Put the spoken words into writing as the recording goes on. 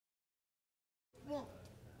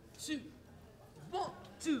two, one,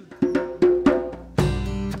 two.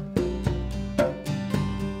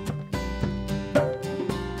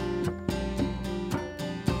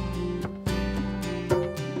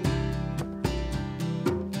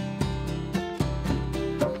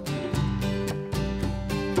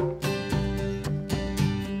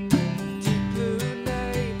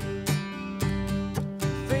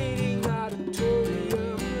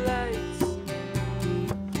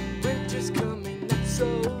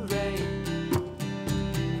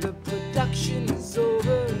 The production is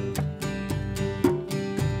over.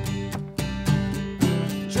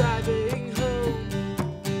 Driving home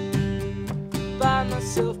by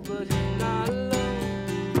myself, but not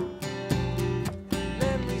alone.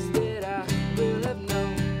 Memories that I will have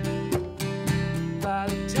known by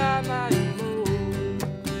the time I am old.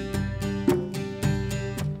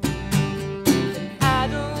 I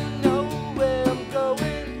don't know where I'm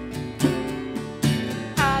going.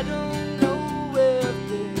 I don't know where I've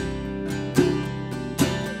been.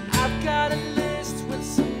 I've got a list with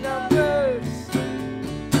some numbers.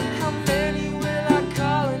 How many will I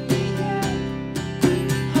call in the end?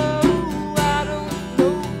 Oh, I don't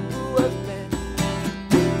know who I've met.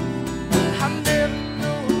 I never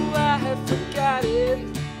know who I have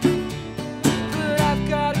forgotten. But I've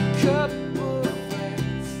got a couple of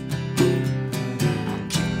friends. I'll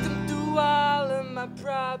keep them through all of my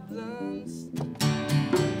problems.